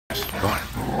Go on.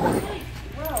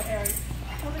 Well, Harry,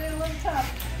 coming in a little tough.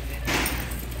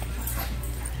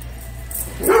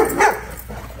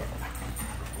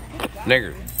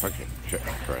 Nigger. Okay.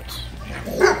 Friends.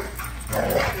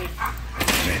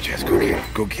 Yeah, Jazz, go get him.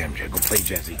 Go get him, Jazz. Go play,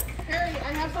 Jazzie. Harry,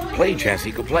 I have something. Play,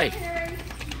 Jazzie. Go play.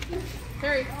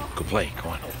 Harry. Go play. Go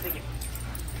on.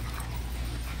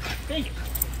 Thank you.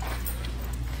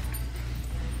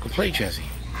 Go play, Jazzie.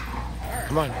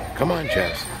 Come on. Come on,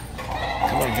 Jazz.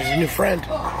 Come on. Here's a new friend.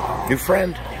 New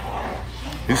friend.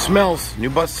 New smells. New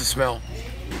butts to smell.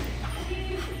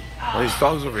 All these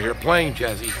dogs over here playing,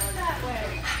 Jazzie.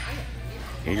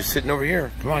 You're just sitting over here.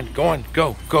 Come on. Go on.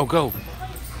 Go. Go. Go.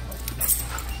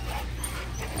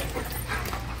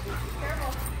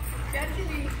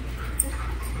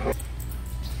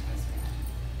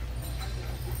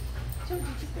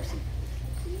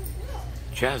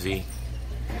 Jazzie,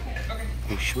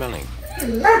 you're smelling.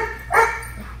 Sounds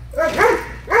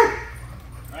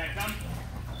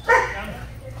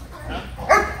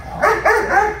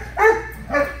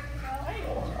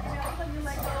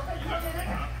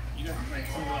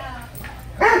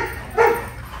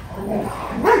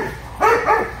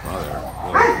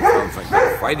like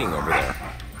they're fighting over there.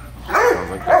 Sounds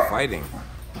like they're fighting.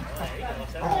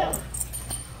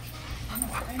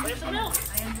 Play someone else.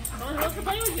 Someone else to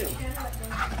play with you.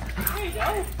 There you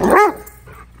go.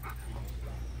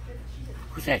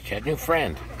 Who's that, Chad? New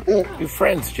friend. New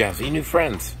friends, Jazzie. New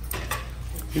friends.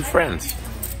 New friends.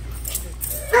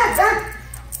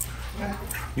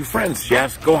 New friends,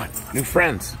 Jazz. Go on. New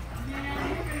friends.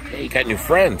 Hey, you got new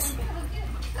friends.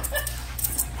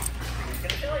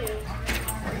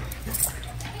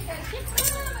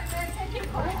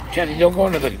 Jazzie, don't go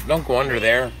under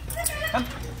there.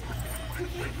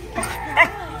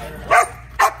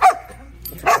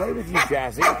 To play with you,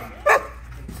 Jazzie. To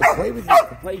play with you.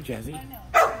 To play, Jazzie.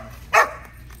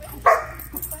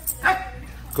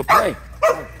 Go play.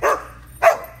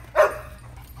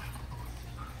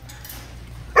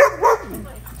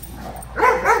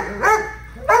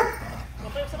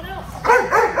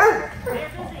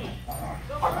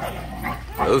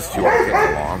 Those two aren't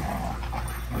getting along.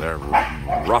 They're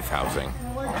roughhousing.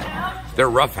 They're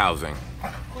roughhousing.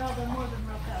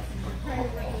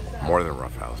 More than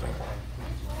roughhousing.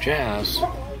 Jazz,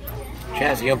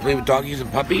 you don't play with doggies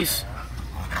and puppies?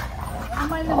 I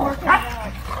might have worked it out.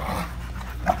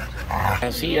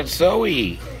 See, that's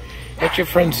Zoe. That's your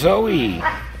friend Zoe.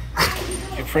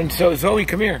 Your friend Zoe. Zoe,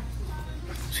 come here.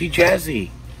 See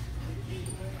Jazzie.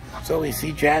 Zoe,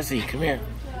 see Jazzie. Come here.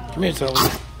 Come here, Zoe.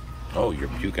 Oh, you're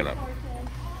puking up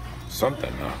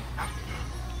something, huh?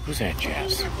 Who's that,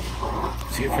 Jazz?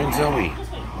 See your friend Zoe.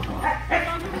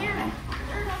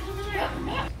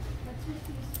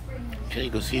 Jazzie,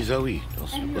 go see Zoe. Go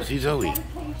see Zoe.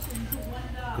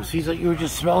 Go see Zoe. You were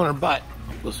just smelling her butt.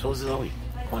 Go see Zoe.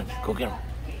 Come on, go get her.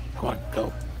 Come on,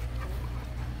 go.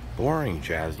 Boring,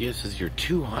 Jazz. This is your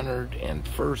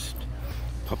 201st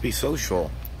puppy social.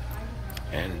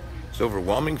 And it's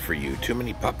overwhelming for you. Too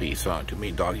many puppies, huh? Too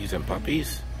many doggies and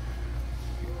puppies?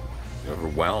 You're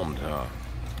overwhelmed, huh?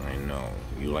 I know.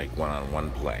 You like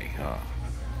one-on-one play, huh?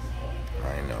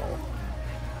 I know.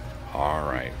 All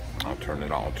right. I'll turn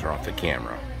off the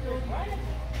camera.